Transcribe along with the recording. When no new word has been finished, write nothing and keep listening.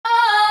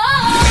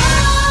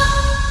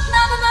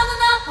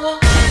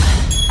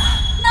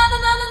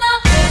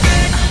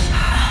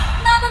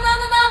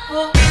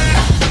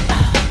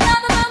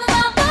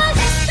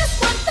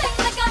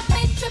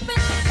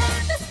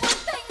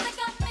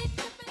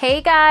Hey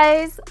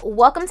guys,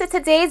 welcome to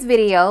today's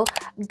video.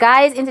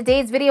 Guys, in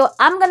today's video,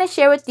 I'm going to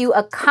share with you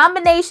a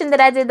combination that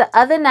I did the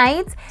other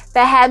night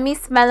that had me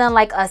smelling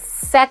like a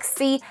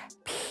sexy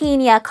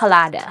pina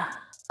colada.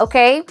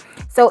 Okay,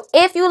 so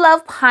if you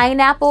love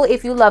pineapple,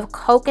 if you love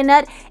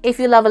coconut, if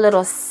you love a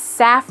little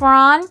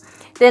saffron,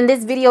 then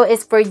this video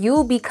is for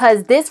you,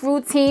 because this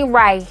routine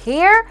right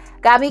here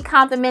got me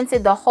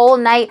complimented the whole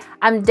night.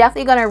 I'm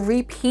definitely gonna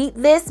repeat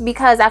this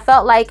because I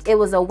felt like it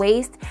was a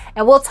waste,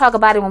 and we'll talk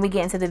about it when we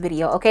get into the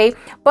video, okay?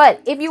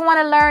 But if you want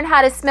to learn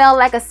how to smell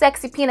like a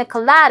sexy pina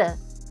colada,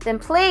 then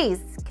please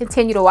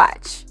continue to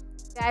watch.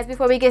 Guys,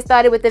 before we get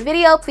started with the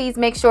video, please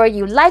make sure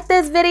you like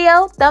this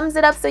video, thumbs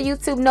it up so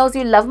YouTube knows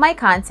you love my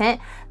content,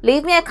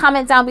 leave me a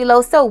comment down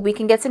below so we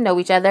can get to know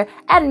each other,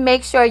 and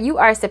make sure you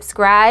are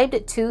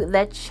subscribed to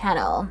the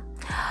channel.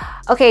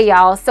 Okay,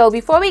 y'all, so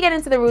before we get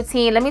into the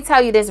routine, let me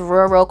tell you this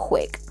real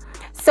quick.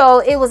 So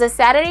it was a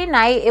Saturday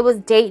night, it was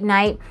date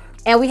night,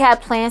 and we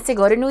had plans to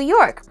go to New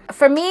York.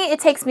 For me, it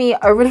takes me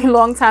a really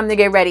long time to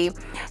get ready.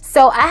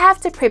 So I have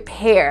to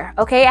prepare,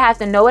 okay? I have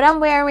to know what I'm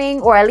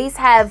wearing, or at least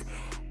have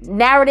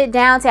narrowed it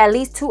down to at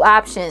least 2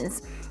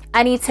 options.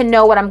 I need to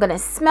know what I'm gonna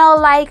smell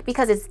like,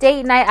 because it's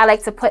date night. I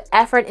like to put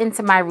effort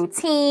into my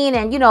routine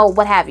and, you know,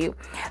 what have you.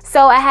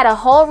 So I had a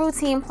whole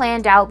routine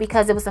planned out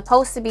because it was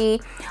supposed to be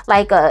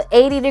like a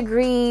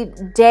 80-degree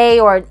day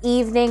or an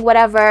evening,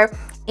 whatever.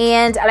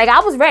 And like, I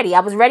was ready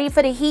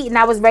for the heat, and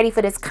I was ready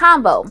for this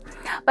combo.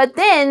 But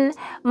then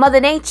Mother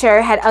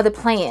Nature had other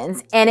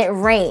plans, and it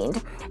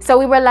rained. So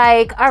we were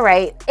like, all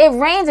right, it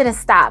rained and it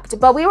stopped.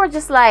 But we were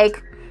just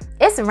like,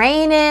 it's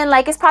raining,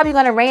 like it's probably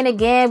gonna rain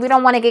again. We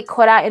don't want to get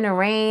caught out in the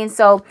rain.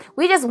 So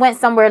we just went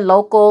somewhere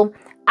local.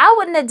 I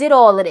wouldn't have did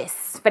all of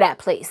this for that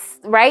place,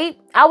 right?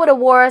 I would have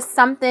wore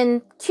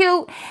something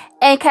cute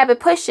and kept it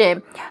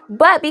pushing.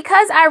 But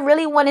because I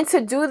really wanted to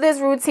do this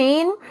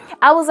routine,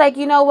 I was like,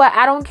 you know what?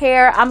 I don't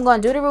care. I'm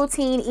going to do the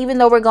routine even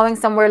though we're going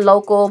somewhere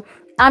local.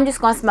 I'm just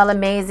going to smell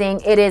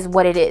amazing. It is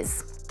what it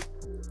is.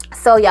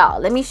 So y'all,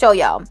 let me show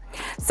y'all.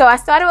 So I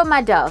started with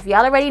my Dove.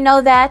 Y'all already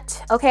know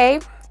that, okay?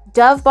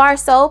 Dove bar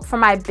soap for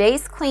my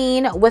base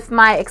clean with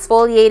my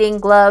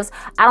exfoliating gloves.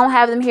 I don't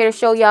have them here to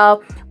show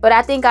y'all, but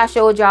I think I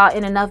showed y'all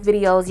in enough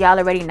videos. Y'all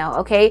already know,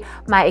 okay?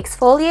 My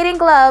exfoliating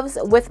gloves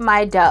with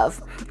my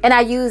Dove. And I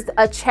used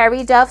a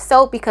cherry Dove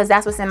soap because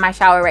that's what's in my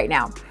shower right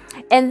now.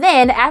 And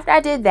then after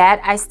I did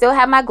that, I still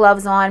have my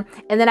gloves on.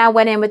 And then I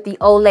went in with the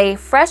Olay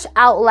Fresh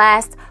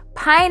Outlast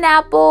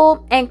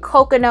Pineapple and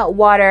Coconut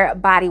Water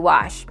Body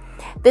Wash.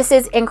 This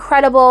is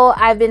incredible.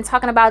 I've been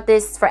talking about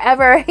this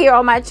forever here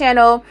on my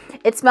channel.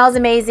 It smells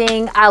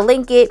amazing. I'll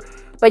link it,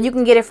 but you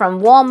can get it from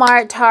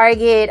Walmart,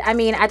 Target. I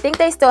mean, I think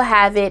they still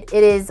have it.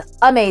 It is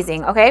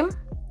amazing, okay?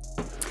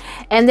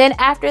 And then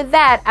after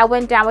that, I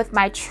went down with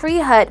my Tree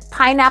Hut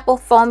Pineapple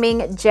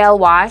Foaming Gel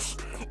Wash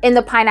in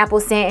the pineapple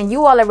scent. And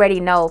you all already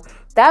know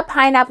that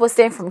pineapple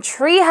scent from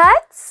Tree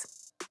Hut.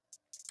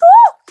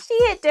 Ooh, she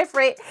hit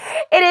different.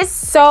 It is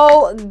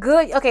so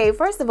good. Okay,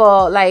 first of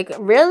all, like,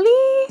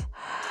 really?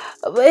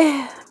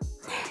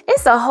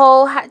 It's a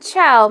whole hot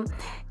child.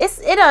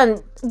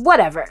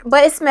 Whatever,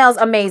 but it smells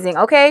amazing,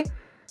 okay?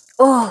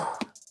 Oh,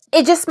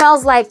 it just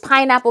smells like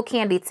pineapple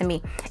candy to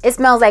me. It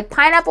smells like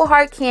pineapple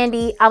hard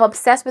candy. I'm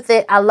obsessed with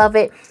it. I love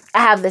it. I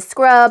have the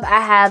scrub,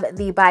 I have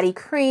the body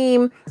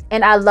cream,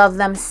 and I love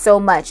them so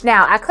much.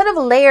 Now, I could have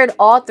layered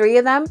all 3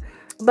 of them,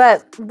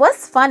 but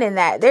what's fun in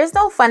that? There's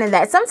no fun in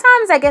that.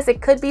 Sometimes I guess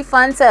it could be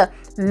fun to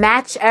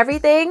match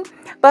everything,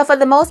 but for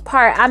the most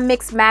part, I'm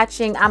mix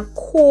matching. I'm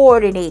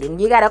coordinating.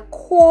 You gotta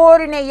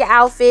coordinate your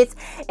outfits,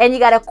 and you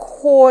gotta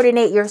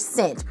coordinate your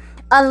scent,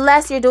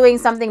 unless you're doing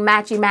something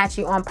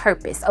matchy on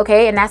purpose,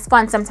 okay? And that's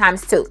fun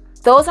sometimes too.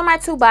 Those are my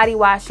 2 body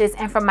washes,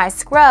 and for my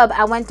scrub,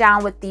 I went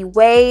down with the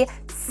Way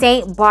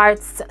St.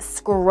 Bart's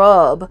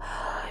scrub.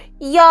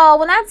 Y'all,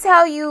 when I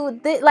tell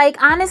you that,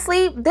 like,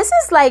 honestly, this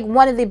is like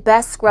one of the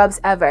best scrubs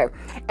ever.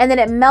 And then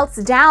it melts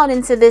down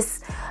into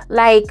this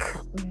like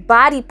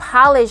body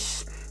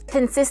polish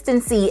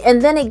consistency,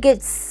 and then it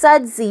gets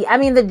sudsy. I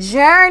mean, the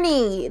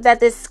journey that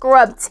this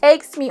scrub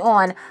takes me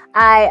on,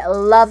 I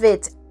love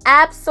it.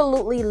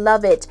 Absolutely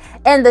love it.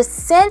 And the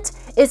scent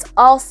is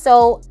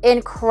also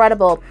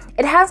incredible.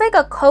 It has like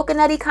a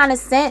coconutty kind of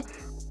scent,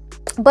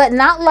 but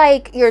not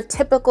like your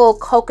typical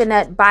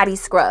coconut body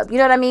scrub. You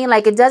know what I mean?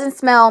 Like, it doesn't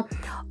smell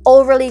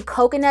overly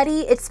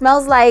coconutty. It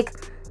smells like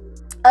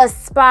a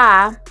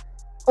spa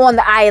on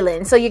the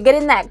island. So you're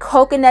getting that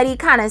coconutty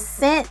kind of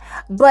scent,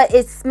 but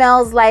it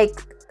smells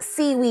like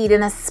seaweed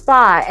in a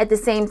spa at the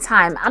same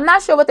time. I'm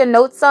not sure what the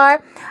notes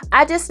are.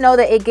 I just know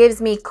that it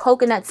gives me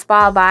coconut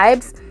spa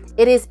vibes.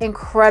 It is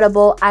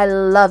incredible. I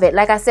love it.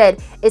 Like I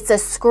said, it's a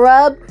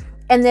scrub,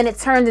 and then it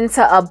turns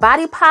into a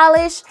body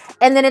polish,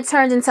 and then it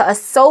turns into a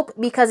soap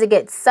because it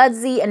gets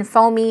sudsy and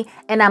foamy,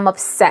 and I'm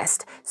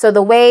obsessed. So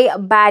the Way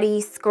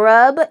Body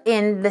Scrub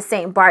in the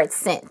St. Bart's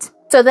scent.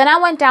 So then I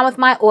went down with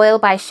my oil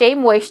by Shea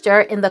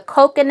Moisture in the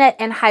coconut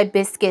and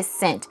hibiscus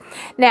scent.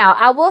 Now,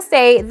 I will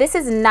say this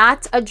is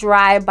not a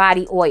dry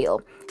body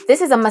oil.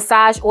 This is a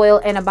massage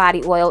oil and a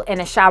body oil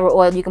and a shower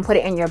oil. You can put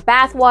it in your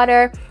bath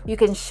water. You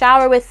can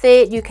shower with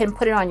it. You can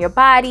put it on your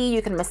body.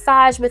 You can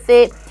massage with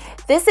it.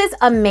 This is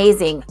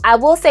amazing. I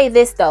will say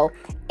this though.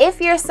 If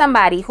you're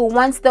somebody who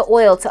wants the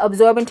oil to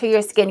absorb into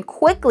your skin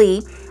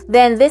quickly,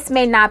 then this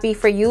may not be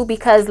for you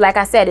because like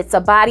I said, it's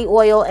a body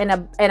oil and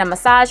a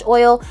massage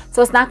oil.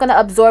 So it's not going to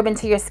absorb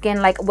into your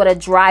skin like what a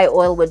dry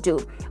oil would do.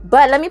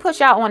 But let me put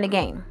y'all on the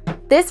game.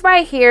 This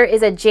right here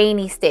is a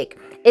Janie stick.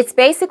 It's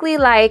basically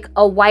like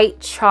a white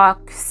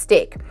chalk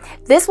stick.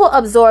 This will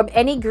absorb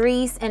any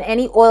grease and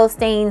any oil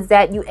stains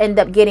that you end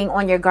up getting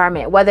on your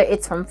garment, whether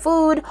it's from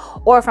food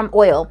or from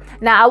oil.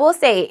 Now, I will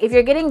say, if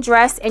you're getting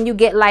dressed and you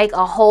get like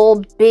a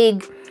whole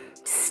big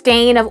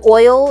stain of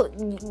oil,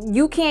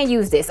 you can't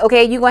use this,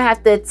 okay? You're gonna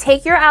have to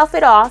take your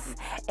outfit off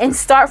and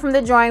start from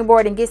the drawing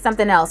board and get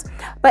something else.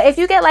 But if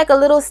you get like a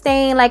little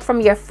stain like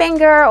from your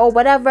finger or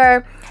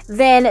whatever,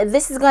 then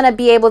this is gonna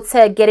be able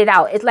to get it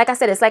out. It's like I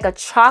said, it's like a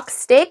chalk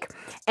stick,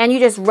 and you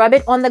just rub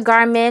it on the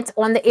garment,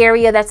 on the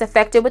area that's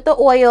affected with the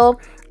oil,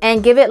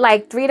 and give it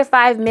like 3 to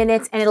 5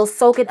 minutes, and it'll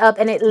soak it up,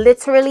 and it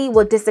literally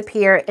will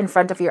disappear in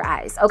front of your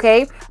eyes,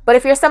 okay? But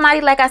if you're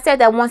somebody, like I said,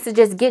 that wants to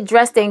just get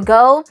dressed and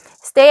go,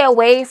 stay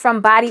away from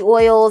body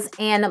oils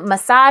and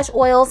massage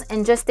oils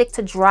and just stick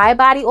to dry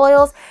body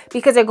oils,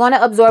 because they're going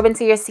to absorb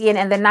into your skin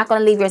and they're not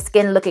going to leave your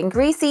skin looking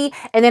greasy,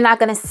 and they're not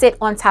going to sit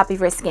on top of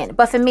your skin.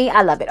 But for me,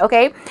 I love it,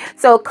 okay?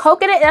 So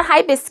coconut and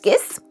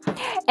hibiscus.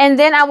 And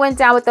then I went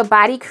down with the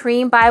body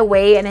cream by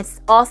Way, and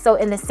it's also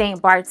in the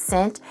St. Bart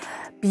scent.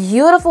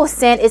 Beautiful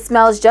scent. It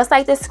smells just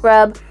like the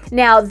scrub.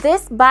 Now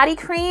this body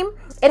cream,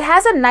 it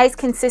has a nice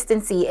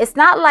consistency. It's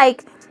not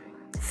like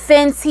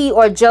Fenty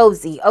or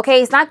Josie,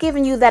 okay? It's not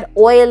giving you that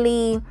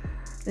oily,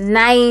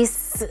 nice,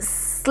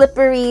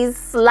 slippery,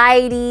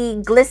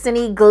 slidey,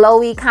 glistening,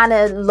 glowy kind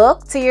of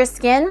look to your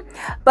skin,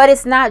 but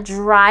it's not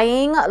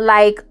drying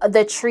like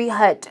the Tree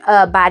Hut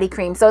body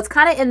cream. So it's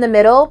kind of in the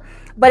middle,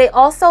 but it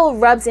also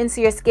rubs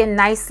into your skin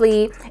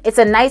nicely. It's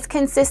a nice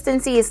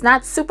consistency. It's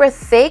not super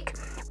thick,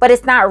 but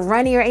it's not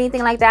runny or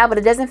anything like that, but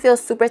it doesn't feel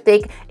super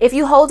thick. If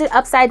you hold it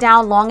upside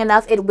down long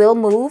enough, it will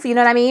move, you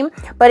know what I mean?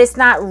 But it's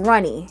not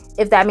runny,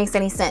 if that makes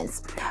any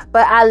sense.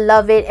 But I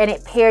love it, and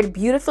it paired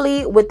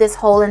beautifully with this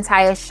whole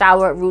entire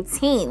shower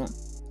routine.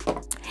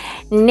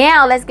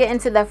 Now let's get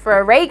into the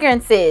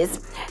fragrances.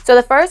 So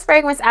the first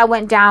fragrance I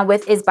went down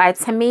with is by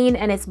Tamine,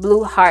 and it's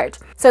Blue Heart.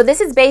 So this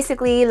is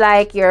basically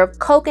like your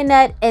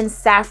coconut and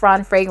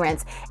saffron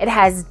fragrance. It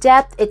has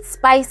depth, it's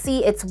spicy,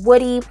 it's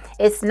woody,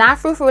 it's not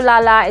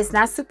frou-frou-la-la, it's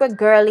not super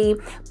girly,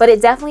 but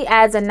it definitely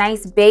adds a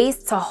nice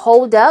base to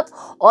hold up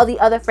all the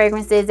other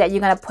fragrances that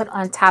you're gonna put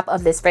on top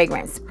of this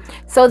fragrance.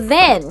 So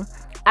then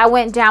I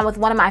went down with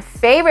one of my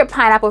favorite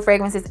pineapple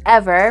fragrances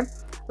ever,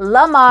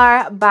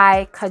 Lamar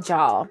by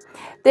Kajal.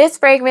 This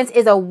fragrance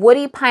is a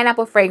woody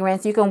pineapple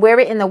fragrance. You can wear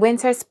it in the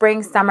winter,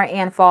 spring, summer,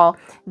 and fall.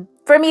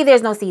 For me,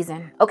 there's no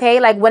season, okay?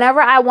 Like whenever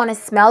I want to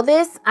smell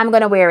this, I'm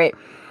gonna wear it.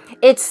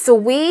 It's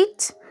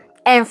sweet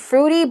and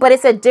fruity, but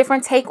it's a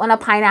different take on a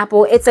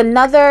pineapple. It's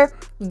another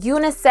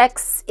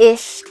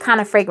unisex-ish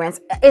kind of fragrance.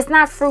 It's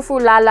not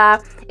frou-frou-la-la.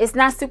 It's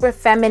not super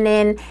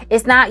feminine.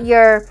 It's not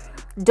your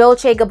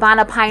Dolce &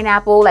 Gabbana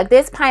pineapple. Like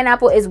this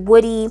pineapple is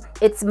woody,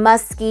 it's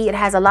musky, it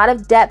has a lot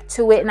of depth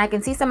to it, and I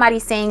can see somebody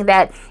saying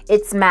that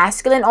it's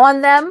masculine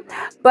on them,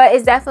 but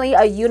it's definitely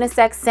a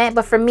unisex scent.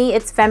 But for me,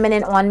 it's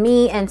feminine on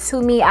me, and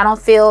to me, I don't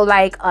feel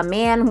like a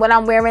man when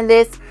I'm wearing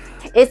this.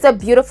 It's a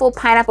beautiful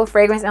pineapple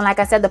fragrance, and like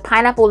I said, the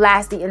pineapple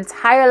lasts the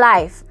entire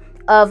life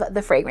of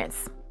the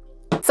fragrance.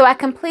 So I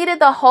completed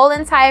the whole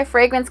entire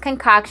fragrance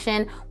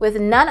concoction with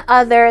none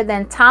other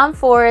than Tom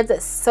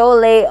Ford's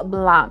Soleil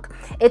Blanc.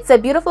 It's a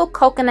beautiful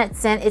coconut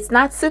scent. It's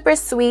not super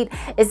sweet.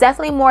 It's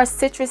definitely more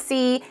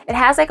citrusy. It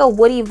has like a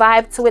woody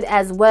vibe to it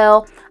as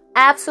well.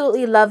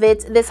 Absolutely love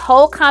it. This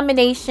whole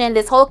combination,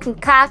 this whole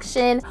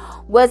concoction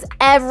was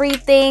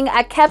everything.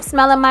 I kept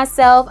smelling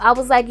myself. I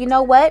was like, you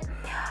know what?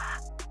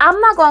 I'm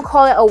not going to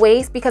call it a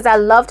waste because I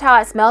loved how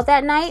it smelled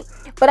that night.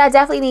 But I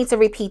definitely need to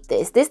repeat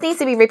this. This needs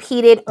to be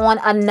repeated on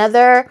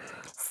another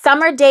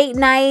summer date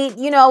night,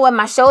 you know, when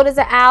my shoulders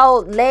are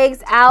out,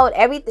 legs out,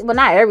 everything. Well,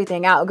 not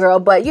everything out, girl,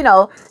 but, you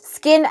know,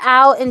 skin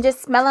out and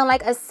just smelling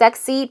like a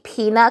sexy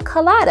pina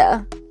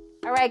colada.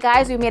 All right,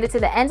 guys, we made it to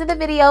the end of the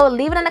video.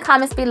 Leave it in the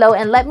comments below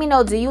and let me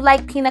know, do you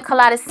like pina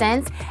colada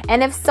scents?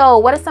 And if so,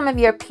 what are some of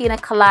your pina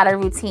colada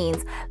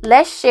routines?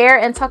 Let's share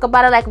and talk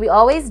about it like we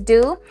always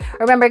do.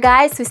 Remember,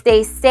 guys, to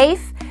stay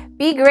safe,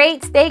 be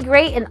great, stay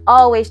great, and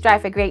always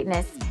strive for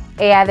greatness.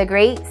 AI the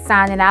Great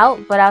signing out,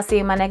 but I'll see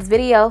you in my next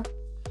video.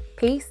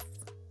 Peace.